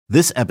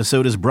This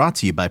episode is brought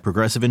to you by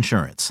Progressive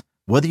Insurance.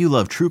 Whether you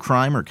love true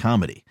crime or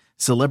comedy,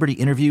 celebrity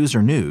interviews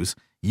or news,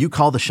 you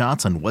call the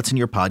shots on what's in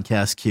your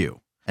podcast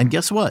queue. And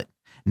guess what?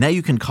 Now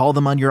you can call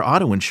them on your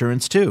auto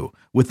insurance too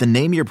with the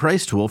Name Your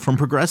Price tool from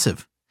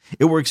Progressive.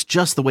 It works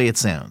just the way it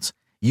sounds.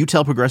 You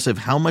tell Progressive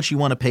how much you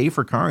want to pay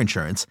for car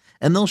insurance,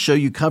 and they'll show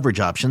you coverage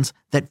options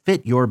that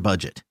fit your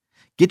budget.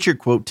 Get your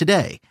quote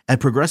today at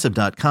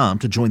Progressive.com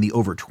to join the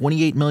over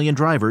 28 million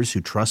drivers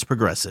who trust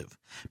Progressive.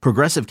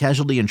 Progressive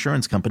Casualty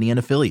Insurance Company and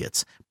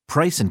Affiliates.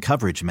 Price and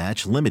coverage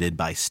match limited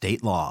by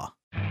state law.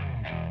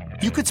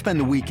 You could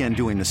spend the weekend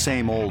doing the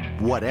same old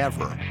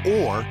whatever,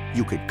 or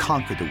you could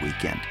conquer the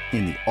weekend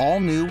in the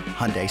all-new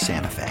Hyundai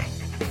Santa Fe.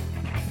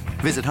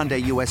 Visit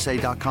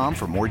HyundaiUSA.com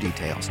for more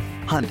details.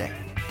 Hyundai,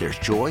 there's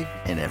joy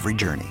in every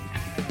journey.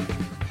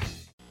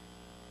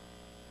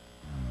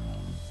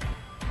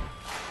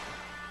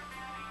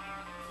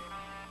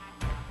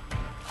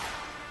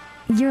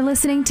 You're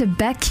listening to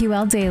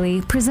BetQL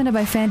Daily, presented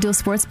by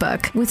FanDuel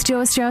Sportsbook, with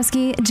Joe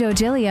Ostrowski, Joe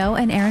Giglio,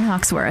 and Aaron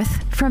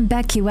Hawksworth from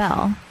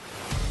BetQL.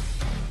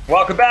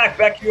 Welcome back,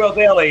 BetQL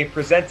Daily,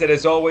 presented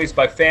as always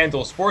by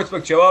FanDuel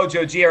Sportsbook. Joe O,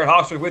 Joe G, Aaron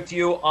Hawksworth with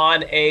you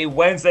on a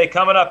Wednesday.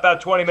 Coming up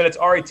about 20 minutes,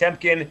 Ari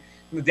Temkin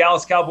from the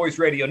Dallas Cowboys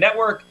Radio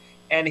Network,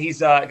 and he's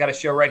got a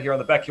show right here on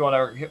the BetQL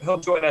Network.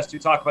 He'll join us to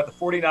talk about the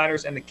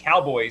 49ers and the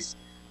Cowboys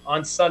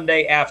on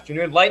Sunday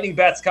afternoon. Lightning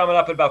Bets coming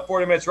up in about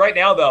 40 minutes. Right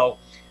now, though,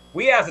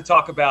 we have to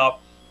talk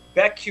about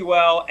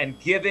BetQL and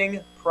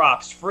giving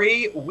props.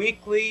 Free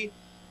weekly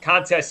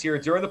contest here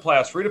during the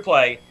playoffs, free to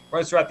play,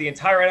 runs throughout the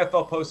entire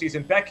NFL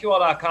postseason.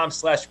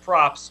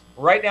 BetQL.com/props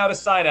right now to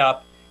sign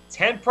up.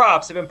 10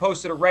 props have been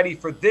posted already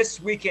for this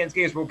weekend's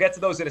games. We'll get to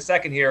those in a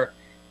second here.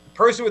 The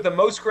person with the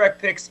most correct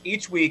picks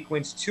each week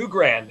wins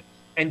 $2,000.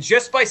 And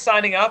just by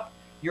signing up,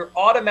 you're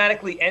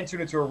automatically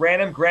entered into a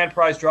random grand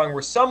prize drawing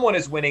where someone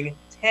is winning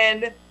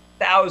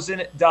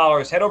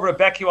 $10,000. Head over to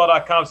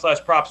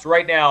BetQL.com/props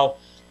right now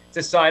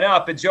to sign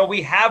up. And Joe,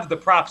 we have the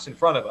props in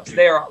front of us.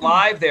 They are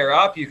live. They're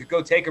up. You could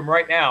go take them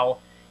right now.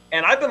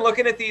 And I've been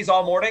looking at these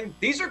all morning.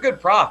 These are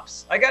good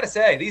props. I got to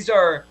say,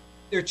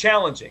 they're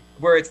challenging,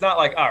 where it's not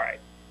like, all right,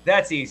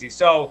 that's easy.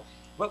 So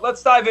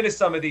let's dive into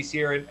some of these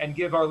here and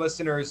give our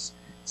listeners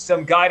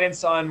some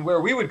guidance on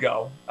where we would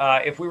go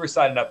if we were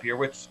signing up here,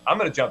 which I'm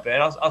going to jump in.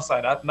 I'll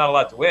sign up. I'm not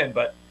allowed to win,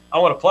 but I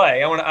want to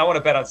play. I want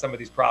to bet on some of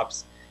these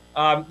props.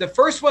 The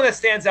first one that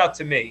stands out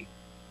to me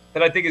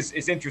that I think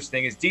is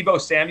interesting is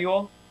Deebo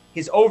Samuel.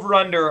 His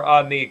over-under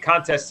on the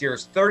contest here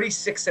is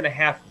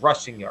 36.5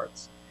 rushing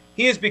yards.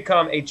 He has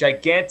become a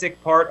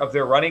gigantic part of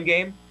their running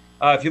game.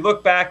 If you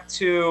look back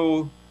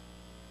to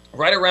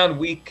right around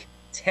week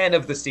 10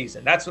 of the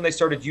season, that's when they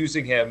started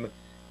using him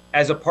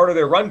as a part of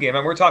their run game.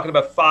 And we're talking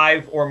about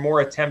 5 or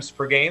more attempts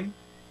per game.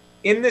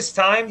 In this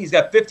time, he's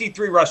got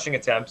 53 rushing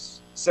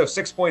attempts, so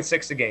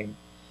 6.6 a game.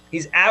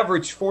 He's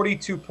averaged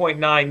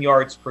 42.9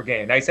 yards per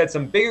game. Now, he's had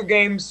some bigger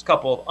games, a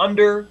couple of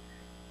under,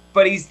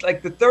 but he's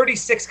like the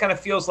 36 kind of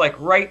feels like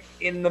right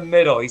in the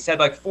middle. He's had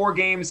like 4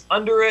 games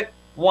under it,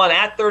 1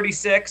 at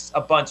 36,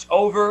 a bunch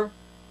over.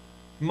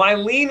 My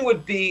lean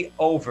would be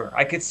over.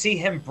 I could see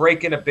him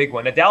breaking a big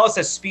one. Now, Dallas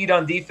has speed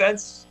on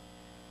defense,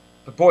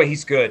 but boy,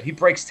 he's good. He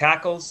breaks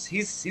tackles.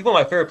 He's one of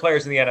my favorite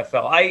players in the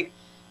NFL. I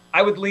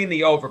would lean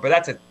the over,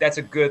 but that's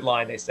a good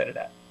line they set it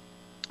at.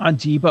 On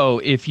Deebo,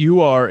 if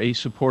you are a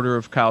supporter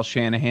of Kyle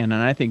Shanahan,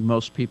 and I think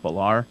most people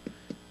are,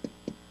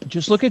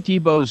 just look at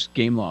Deebo's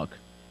game log.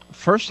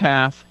 First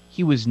half,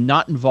 he was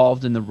not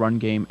involved in the run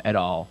game at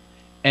all.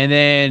 And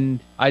then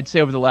I'd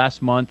say over the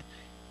last month,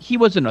 he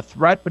wasn't a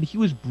threat, but he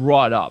was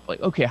brought up. Like,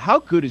 okay, how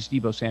good is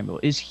Deebo Samuel?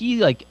 Is he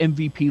like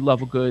MVP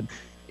level good?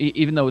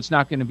 Even though it's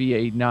not going to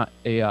be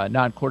a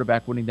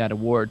non-quarterback winning that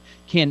award,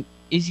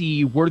 is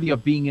he worthy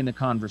of being in the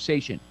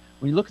conversation?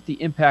 When you look at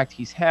the impact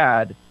he's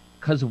had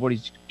because of what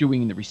he's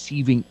doing in the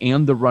receiving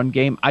and the run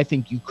game, I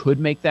think you could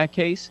make that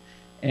case.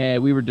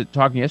 And we were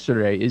talking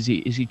yesterday, is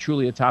he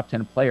truly a top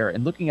 10 player?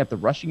 And looking at the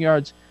rushing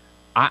yards,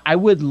 I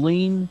would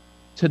lean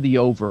to the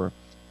over.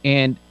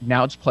 And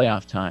now it's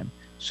playoff time.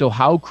 So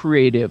how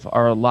creative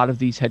are a lot of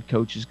these head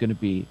coaches going to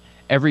be?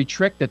 Every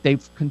trick that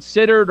they've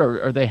considered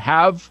or they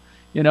have,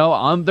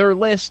 on their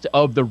list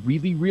of the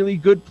really, really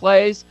good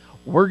plays,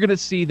 we're going to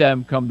see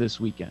them come this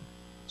weekend.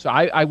 So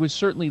I would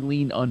certainly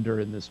lean under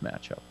in this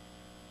matchup.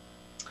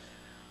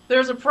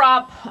 There's a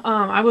prop.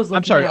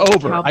 I'm sorry,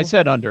 over. I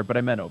said under, but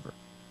I meant over.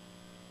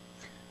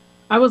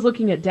 I was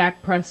looking at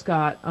Dak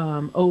Prescott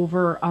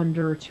over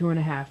under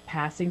 2.5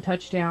 passing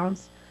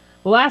touchdowns.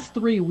 The last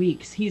 3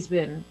 weeks, he's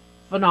been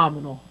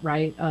phenomenal,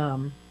 right?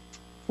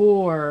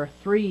 4,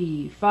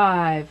 3,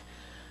 5.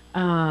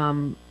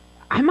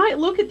 I might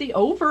look at the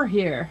over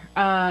here.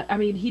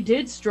 He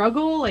did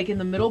struggle like in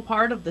the middle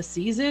part of the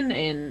season,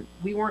 and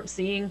we weren't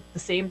seeing the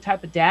same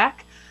type of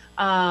Dak.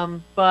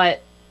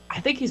 But I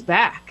think he's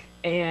back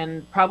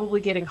and probably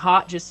getting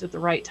hot just at the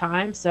right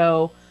time.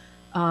 So,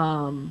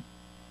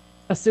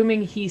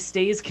 assuming he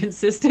stays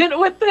consistent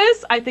with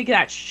this, I think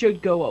that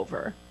should go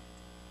over.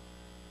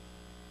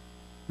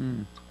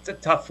 It's a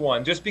tough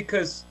one, just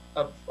because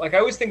like I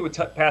always think with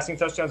passing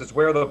touchdowns, it's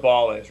where the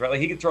ball is, right?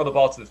 Like he can throw the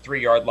ball to the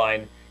 3-yard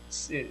line.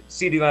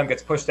 CeeDee Lamb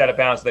gets pushed out of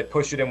bounds, so they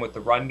push it in with the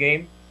run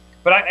game.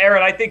 But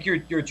Aaron, I think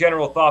your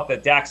general thought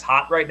that Dak's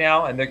hot right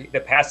now and the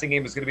passing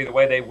game is going to be the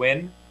way they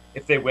win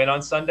if they win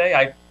on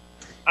Sunday.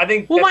 I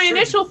think. Well, my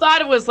initial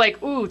thought was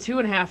like, ooh,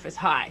 2.5 is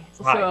high.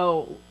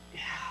 So,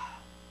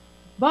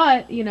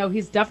 but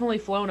he's definitely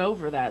flown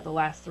over that the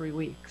last 3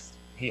 weeks.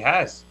 He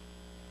has.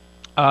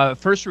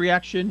 First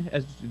reaction,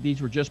 as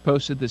these were just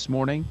posted this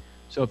morning.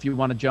 So if you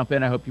want to jump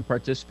in, I hope you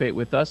participate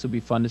with us. It'll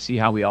be fun to see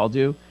how we all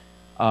do.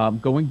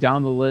 Going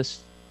down the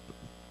list,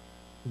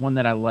 one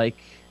that I like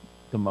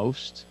the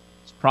most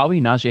is probably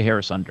Najee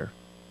Harris under.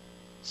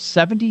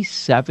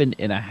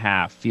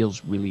 77.5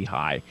 feels really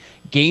high.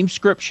 Game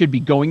script should be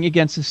going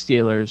against the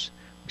Steelers.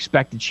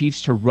 Expect the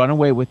Chiefs to run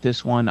away with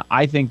this one.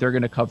 I think they're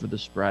going to cover the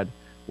spread.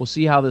 We'll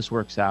see how this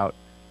works out.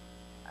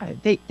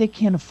 They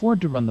can't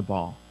afford to run the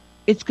ball.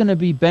 It's going to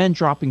be Ben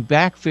dropping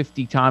back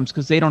 50 times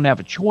because they don't have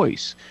a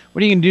choice.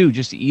 What are you going to do?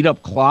 Just eat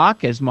up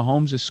clock as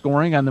Mahomes is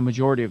scoring on the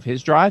majority of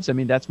his drives? I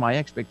mean, that's my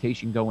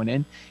expectation going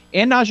in.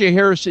 And Najee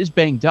Harris is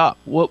banged up.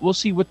 We'll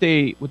see what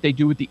they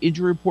do with the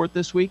injury report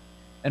this week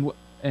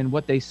and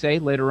what they say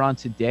later on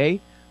today.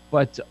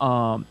 But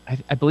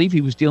I believe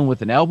he was dealing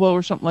with an elbow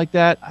or something like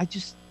that.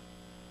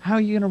 How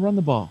are you going to run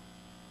the ball?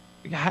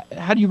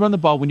 How do you run the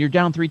ball when you're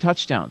down 3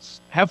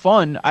 touchdowns? Have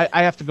fun.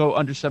 I have to go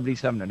under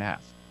 77.5.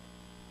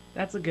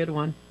 That's a good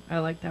one. I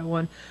like that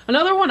one.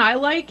 Another one I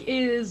like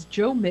is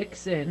Joe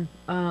Mixon.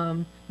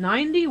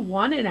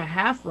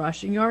 91.5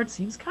 rushing yards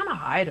seems kind of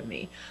high to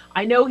me.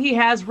 I know he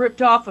has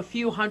ripped off a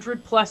few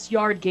 100+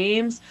 yard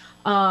games.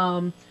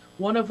 One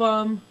of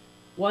them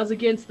was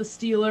against the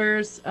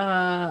Steelers,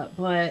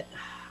 but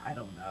I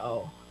don't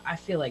know. I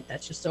feel like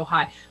that's just so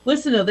high.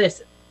 Listen to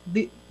this.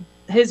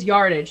 His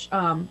yardage,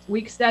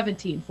 week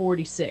 17,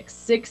 46,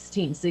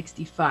 16,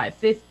 65,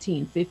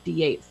 15,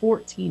 58,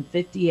 14,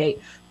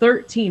 58,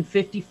 13,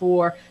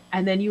 54.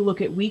 And then you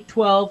look at week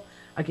 12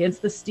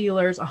 against the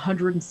Steelers,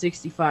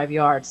 165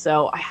 yards.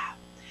 So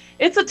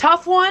it's a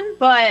tough one,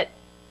 but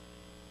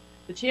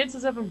the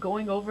chances of him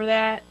going over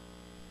that,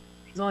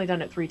 he's only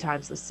done it 3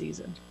 times this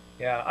season.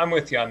 Yeah, I'm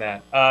with you on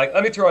that.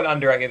 Let me throw an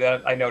under at you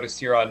that I noticed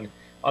here on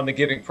the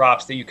giving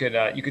props that you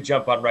could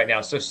jump on right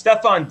now. So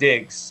Stephon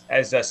Diggs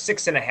as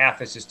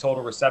 6.5 is his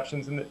total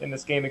receptions in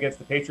this game against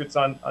the Patriots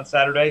on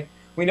Saturday.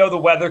 We know the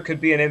weather could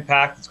be an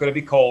impact. It's going to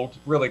be cold,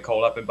 really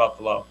cold up in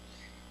Buffalo.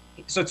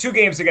 So 2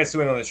 games against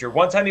New England this year.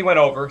 One time he went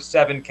over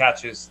 7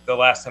 catches the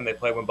last time they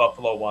played when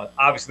Buffalo won.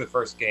 Obviously the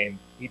first game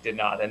he did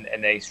not,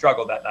 and they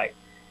struggled that night.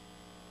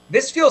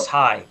 This feels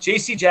high.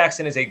 J.C.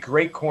 Jackson is a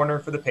great corner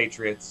for the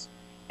Patriots.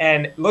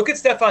 And look at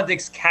Stephon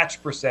Diggs'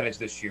 catch percentage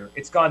this year.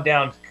 It's gone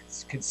down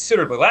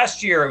considerably.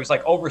 Last year, it was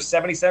like over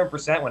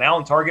 77% when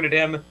Allen targeted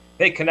him.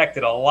 They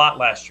connected a lot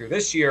last year.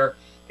 This year,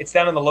 it's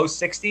down in the low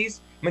 60s.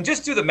 I mean,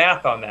 just do the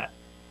math on that.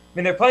 I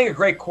mean, they're playing a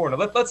great corner.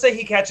 Let's say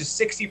he catches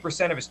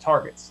 60% of his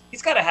targets.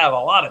 He's got to have a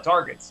lot of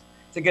targets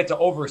to get to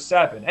over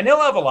 7. And he'll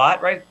have a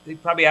lot, right? He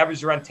probably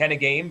averages around 10 a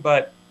game,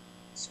 but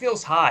this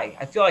feels high.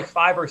 I feel like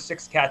 5 or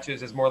 6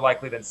 catches is more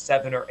likely than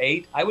 7 or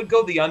 8. I would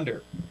go the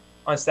under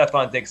on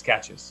Stephon Diggs'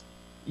 catches.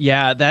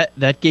 Yeah,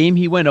 that game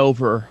he went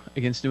over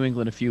against New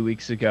England a few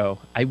weeks ago,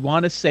 I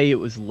want to say it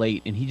was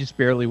late, and he just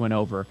barely went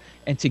over.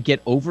 And to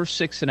get over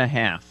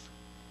 6.5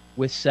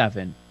 with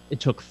 7, it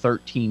took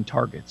 13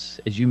 targets,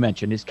 as you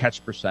mentioned, his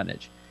catch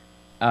percentage.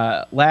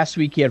 Last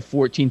week he had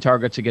 14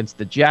 targets against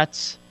the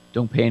Jets.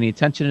 Don't pay any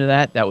attention to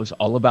that. That was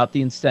all about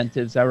the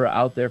incentives that were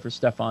out there for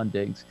Stephon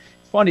Diggs.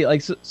 It's funny,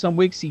 like some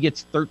weeks he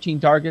gets 13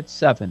 targets,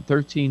 7,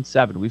 13,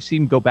 7. We've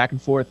seen him go back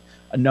and forth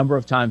a number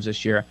of times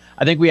this year.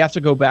 I think we have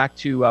to go back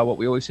to what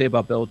we always say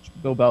about Bill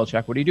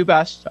Belichick. What do you do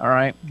best? All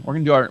right, we're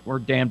going to do we're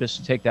damnedest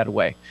to take that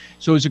away.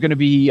 So is it going to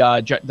be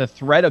the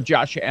threat of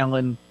Josh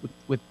Allen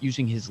with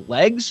using his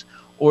legs,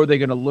 or are they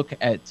going to look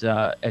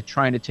at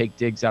trying to take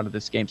Diggs out of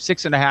this game?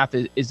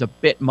 6.5 is a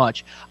bit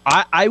much.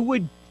 I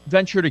would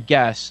venture to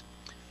guess.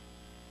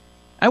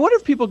 I wonder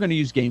if people are going to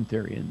use game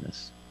theory in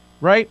this,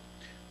 right?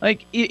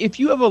 Like if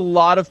you have a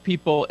lot of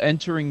people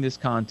entering this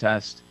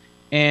contest,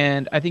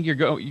 and I think you're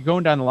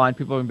going down the line,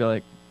 people are going to be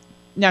like,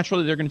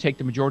 naturally, they're going to take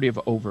the majority of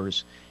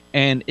overs.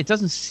 And it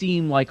doesn't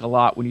seem like a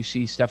lot when you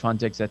see Stephon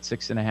Diggs at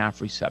 6.5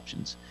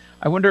 receptions.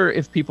 I wonder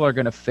if people are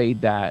going to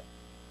fade that,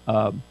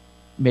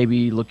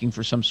 maybe looking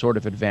for some sort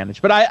of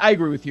advantage. But I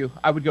agree with you.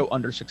 I would go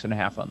under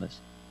 6.5 on this.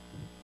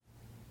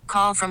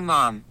 Call from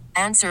mom.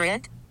 Answer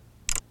it.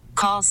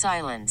 Call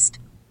silenced.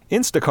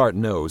 Instacart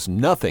knows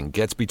nothing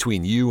gets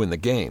between you and the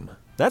game.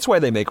 That's why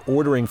they make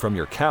ordering from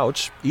your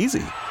couch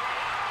easy.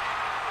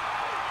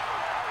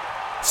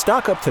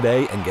 Stock up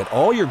today and get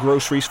all your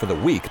groceries for the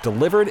week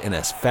delivered in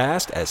as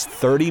fast as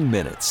 30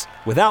 minutes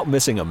without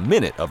missing a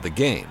minute of the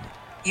game.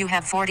 You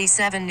have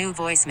 47 new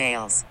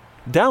voicemails.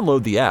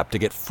 Download the app to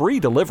get free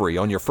delivery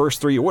on your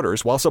first 3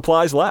 orders while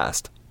supplies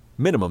last.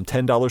 Minimum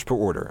 $10 per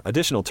order.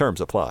 Additional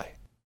terms apply.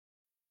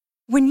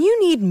 When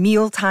you need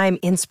mealtime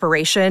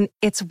inspiration,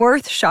 it's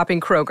worth shopping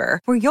Kroger,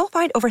 where you'll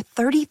find over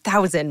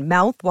 30,000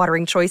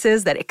 mouth-watering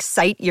choices that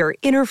excite your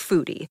inner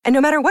foodie. And no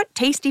matter what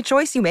tasty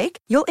choice you make,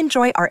 you'll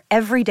enjoy our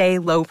everyday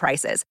low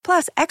prices,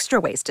 plus extra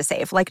ways to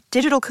save, like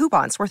digital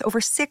coupons worth over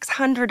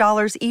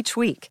 $600 each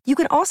week. You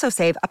can also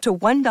save up to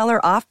 $1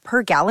 off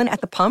per gallon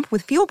at the pump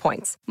with fuel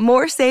points.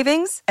 More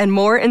savings and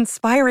more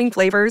inspiring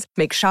flavors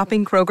make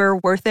shopping Kroger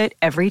worth it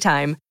every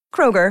time.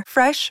 Kroger,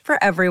 fresh for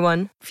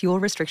everyone. Fuel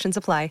restrictions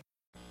apply.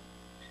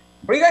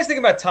 What do you guys think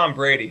about Tom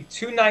Brady?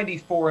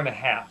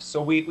 294.5.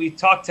 So we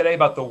talked today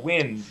about the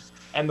wind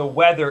and the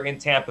weather in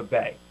Tampa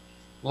Bay.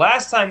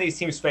 Last time these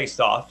teams faced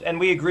off, and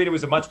we agreed it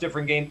was a much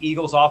different game,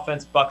 Eagles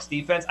offense, Bucks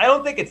defense. I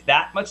don't think it's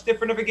that much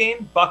different of a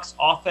game. Bucks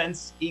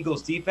offense,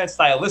 Eagles defense,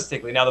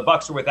 stylistically. Now the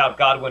Bucks are without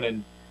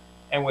Godwin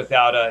and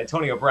without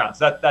Antonio Brown,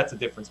 so that's a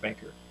difference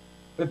maker.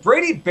 But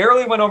Brady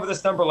barely went over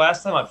this number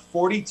last time on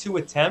 42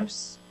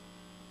 attempts.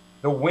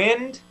 The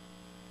wind,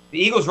 the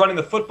Eagles running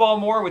the football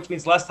more, which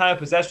means less time of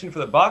possession for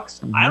the Bucks.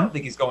 Mm-hmm. I don't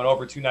think he's going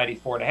over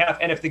 294.5.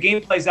 And if the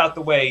game plays out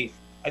the way,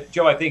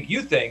 Joe, I think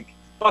you think,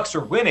 Bucks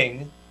are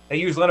winning. They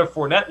use Leonard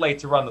Fournette late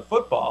to run the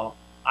football.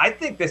 I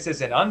think this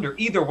is an under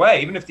either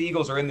way, even if the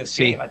Eagles are in this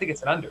game. I think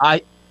it's an under.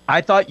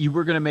 I thought you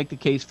were going to make the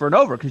case for an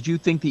over because you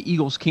think the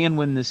Eagles can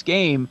win this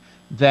game,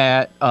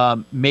 that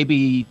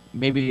maybe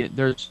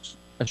there's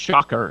a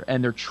shocker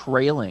and they're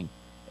trailing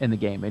in the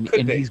game, and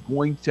he's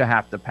going to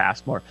have to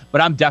pass more. But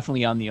I'm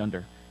definitely on the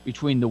under.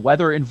 Between the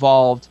weather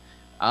involved,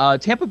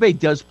 Tampa Bay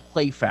does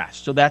play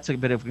fast, so that's a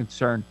bit of a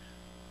concern.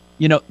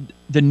 You know,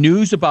 the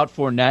news about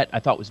Fournette I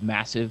thought was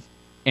massive,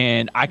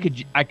 and I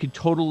could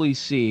totally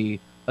see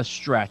a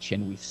stretch,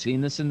 and we've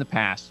seen this in the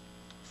past.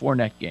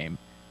 Fournette game,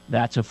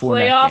 that's a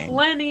Fournette playoff game.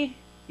 Lenny.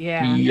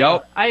 Yeah.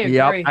 Yep. I agree.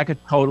 Yep. I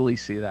could totally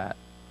see that.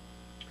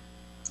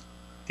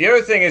 The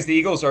other thing is the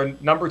Eagles are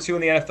number 2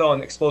 in the NFL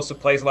in explosive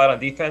plays allowed on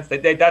defense.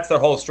 That's their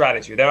whole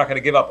strategy. They're not going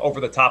to give up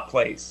over-the-top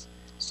plays.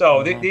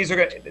 So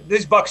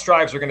these Bucks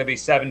drives are going to be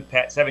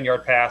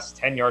 7-yard pass,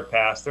 10-yard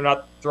pass. They're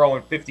not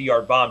throwing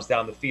 50-yard bombs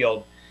down the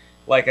field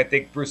like I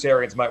think Bruce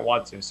Arians might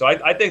want to. So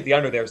I think the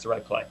under there is the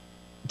right play.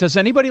 Does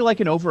anybody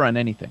like an over on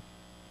anything?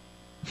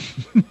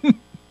 Have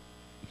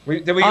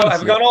we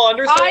gone all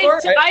under so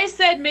far? I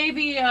said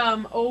maybe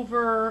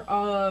over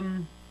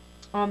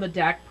on the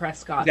Dak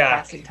Prescott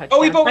passing touchdown.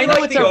 Oh, we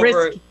like the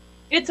over.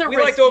 It's a we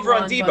risky liked over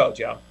one, on Debo,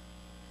 Joe.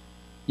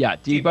 Yeah,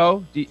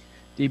 Debo.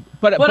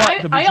 But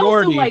I, the majority, I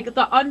also like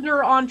the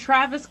under on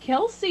Travis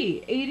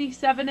Kelce,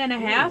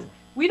 87.5.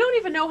 We don't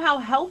even know how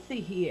healthy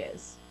he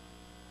is.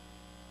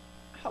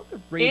 How the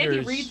Raiders...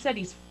 Andy Reid said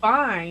he's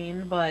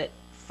fine, but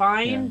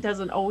fine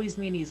doesn't always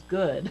mean he's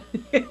good.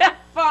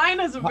 Fine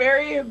is a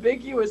very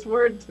ambiguous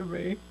word to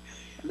me.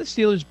 The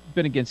Steelers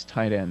been against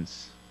tight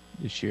ends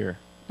this year.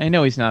 I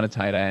know he's not a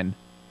tight end,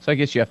 so I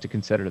guess you have to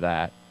consider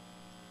that.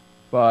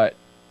 But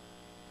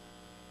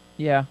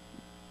yeah,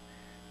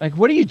 like,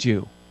 what do you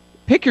do?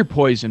 Pick your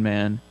poison,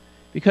 man,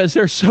 because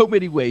there's so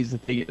many ways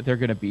that they're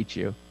going to beat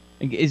you.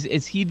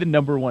 Is he the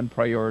number one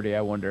priority,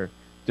 I wonder,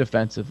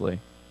 defensively?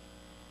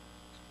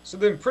 So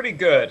they're pretty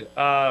good,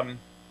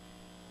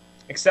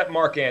 except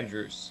Mark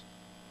Andrews.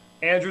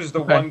 Andrews is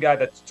the one guy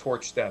that's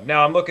torched them.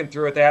 Now, I'm looking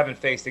through it. They haven't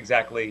faced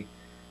exactly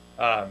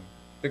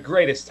the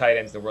greatest tight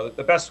ends in the world.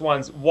 The best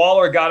ones,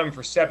 Waller got him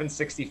for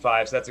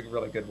 765, so that's a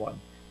really good one.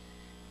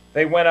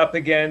 They went up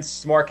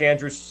against Mark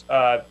Andrews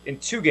in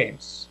 2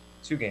 games.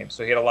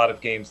 So he had a lot of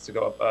games to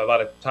go, a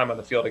lot of time on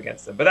the field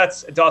against them. But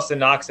that's Dawson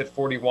Knox at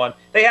 41.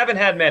 They haven't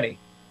had many.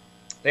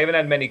 They haven't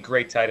had many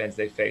great tight ends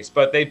they faced.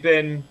 But they've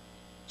been,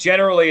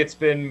 generally, it's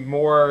been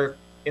more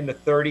in the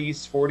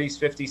 30s, 40s,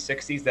 50s,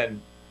 60s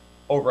than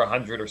over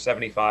 100 or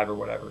 75 or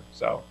whatever.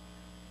 So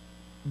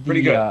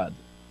pretty good.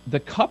 The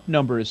cup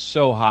number is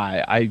so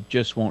high, I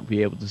just won't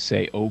be able to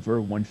say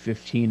over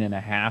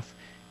 115.5.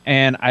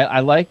 And I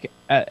like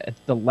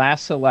the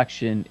last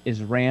selection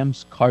is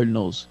Rams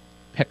Cardinals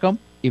pick'em,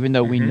 even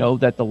though we know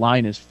that the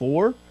line is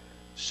 4.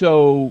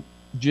 So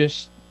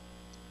just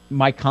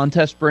my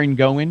contest brain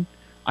going,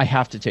 I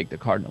have to take the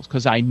Cardinals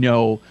because I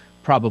know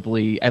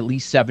probably at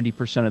least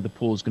 70% of the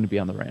pool is going to be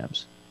on the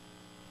Rams.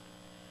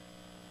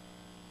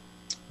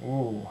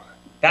 Ooh,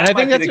 that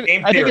might be the game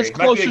theory. I think it's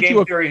closer to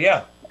a theory,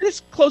 yeah.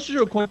 It's closer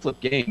to a coin flip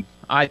game,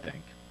 I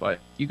think. But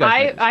you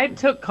guys, I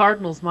took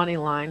Cardinals money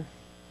line.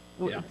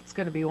 Yeah. It's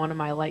going to be one of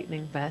my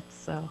lightning bets.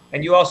 So.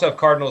 And you also have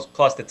Cardinals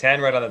plus the 10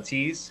 right on the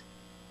tees.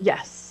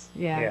 Yes.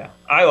 Yeah. Yeah.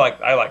 I like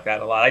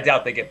that a lot. I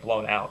doubt they get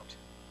blown out.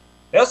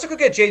 They also could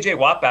get J.J.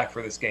 Watt back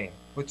for this game,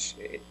 which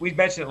we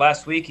mentioned it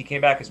last week. He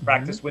came back, his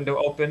practice window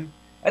open.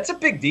 That's a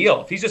big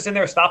deal. If he's just in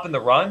there stopping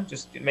the run,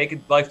 just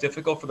making life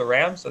difficult for the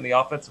Rams on the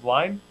offensive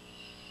line.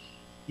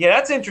 Yeah,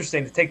 that's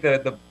interesting to take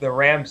the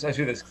Rams,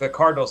 actually the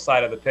Cardinals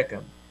side of the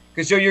pick'em.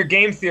 Because, Joe, your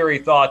game theory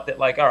thought that,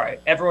 like, all right,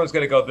 everyone's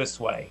going to go this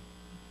way.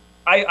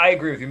 I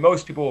agree with you.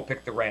 Most people will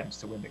pick the Rams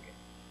to win the game.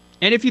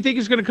 And if you think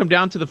it's going to come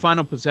down to the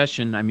final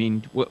possession, I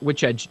mean,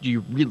 which edge do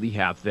you really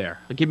have there?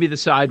 Give me the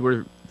side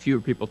where fewer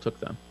people took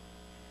them.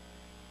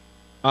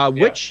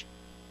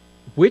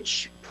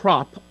 Which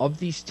prop of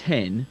these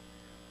 10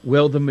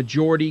 Will the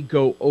majority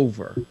go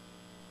over?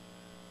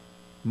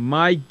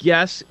 My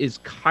guess is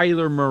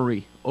Kyler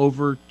Murray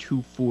over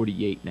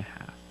 248.5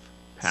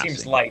 passing.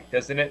 Seems light,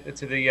 doesn't it?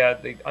 To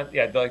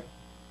the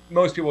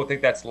most people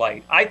think that's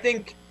light. I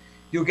think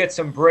you'll get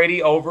some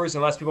Brady overs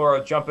unless people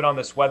are jumping on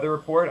this weather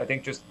report. I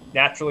think just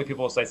naturally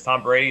people will say it's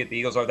Tom Brady. The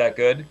Eagles are that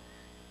good.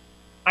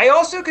 I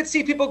also could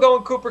see people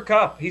going Cooper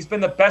Kupp. He's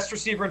been the best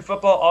receiver in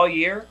football all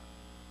year.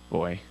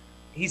 Boy.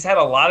 He's had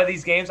a lot of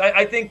these games.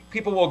 I think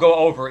people will go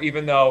over,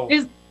 even though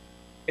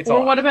it's Or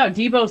off. what about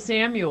Deebo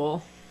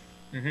Samuel?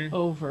 Mm-hmm.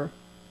 Over.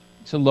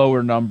 It's a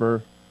lower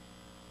number.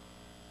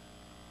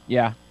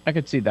 Yeah, I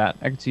could see that.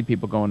 I could see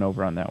people going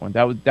over on that one.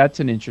 That's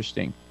an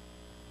interesting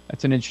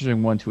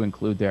one to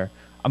include there.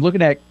 I'm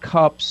looking at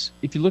Kupp's.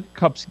 If you look at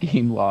Kupp's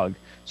game log,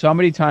 so how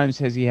many times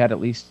has he had at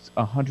least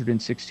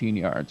 116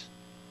 yards?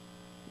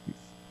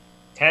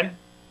 10?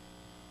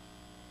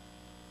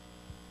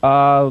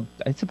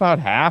 It's about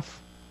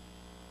half.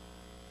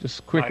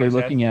 Just quickly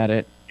looking at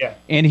it. Yeah.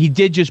 And he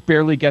did just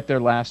barely get there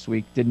last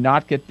week. Did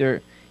not get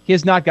there. He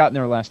has not gotten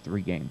there last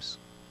 3 games.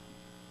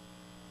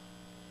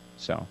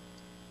 So.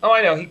 Oh,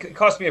 I know. He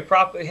cost me a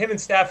prop. Him and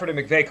Stafford and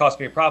McVay cost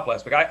me a prop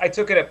last week. I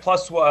took it at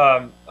plus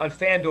on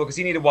FanDuel because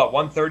he needed,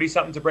 130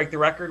 something to break the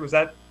record? Was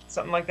that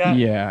something like that?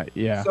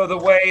 Yeah. So the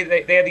way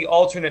they had the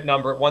alternate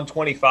number at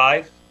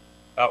 125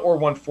 or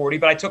 140,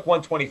 but I took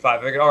 125.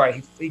 I figured, all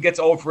right, he gets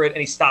over it and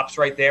he stops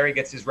right there. He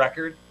gets his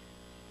record.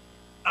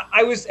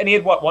 And he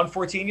had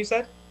 114, you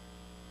said?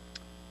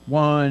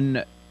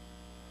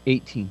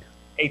 118.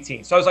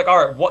 18. So I was like,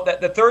 all right,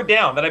 the third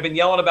down that I've been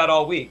yelling about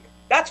all week.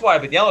 That's why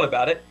I've been yelling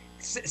about it.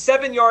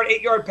 7-yard,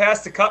 8-yard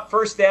pass to cut,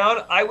 first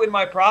down. I win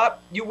my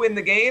prop. You win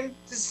the game.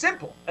 This is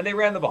simple. And they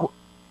ran the ball.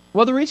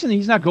 Well, the reason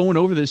he's not going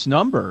over this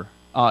number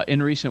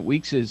in recent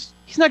weeks is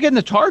he's not getting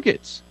the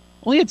targets.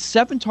 Only had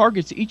 7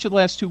 targets each of the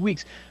last 2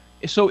 weeks.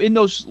 So in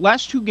those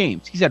last 2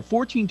 games, he's had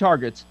 14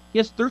 targets. He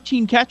has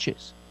 13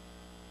 catches.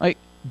 Like,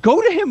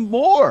 go to him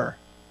more.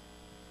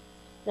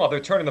 Well, they're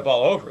turning the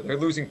ball over. They're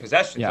losing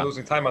possessions. Yeah. They're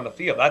losing time on the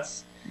field.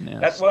 That's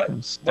what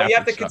you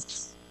have to.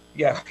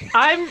 Yeah.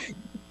 I'm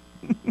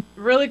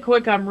really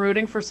quick. I'm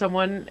rooting for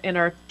someone in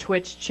our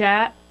Twitch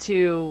chat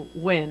to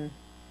win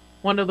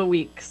one of the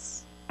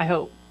weeks. I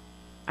hope.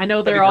 I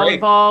know they're all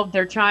involved.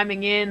 They're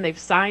chiming in. They've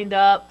signed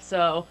up.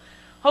 So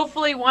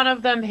hopefully one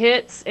of them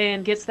hits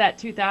and gets that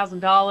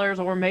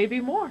 $2,000 or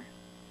maybe more.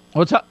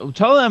 Well,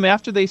 tell them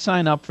after they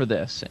sign up for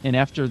this and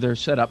after they're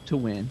set up to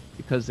win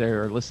because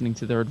they're listening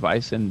to their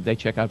advice and they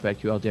check out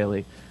BetQL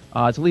Daily,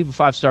 to leave a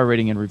 5-star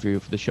rating and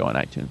review for the show on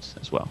iTunes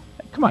as well.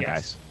 Come on,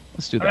 guys.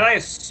 Let's do that. I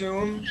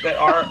assume that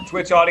our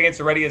Twitch audience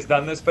already has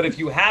done this, but if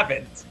you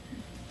haven't,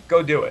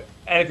 go do it.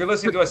 And if you're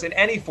listening to us in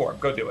any form,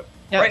 go do it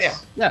right now.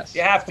 Yes,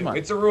 you have to.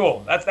 It's a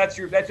rule. That's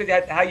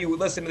how you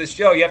listen to the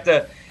show. You have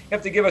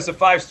to give us a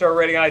 5-star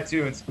rating on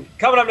iTunes.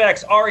 Coming up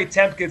next, Ari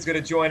Temkin's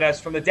going to join us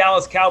from the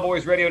Dallas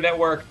Cowboys Radio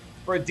Network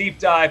for a deep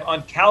dive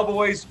on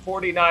Cowboys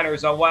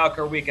 49ers on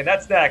Wildcard Weekend.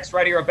 That's next,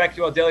 right here on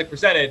BetQL Daily,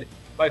 presented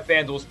by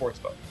FanDuel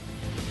Sportsbook.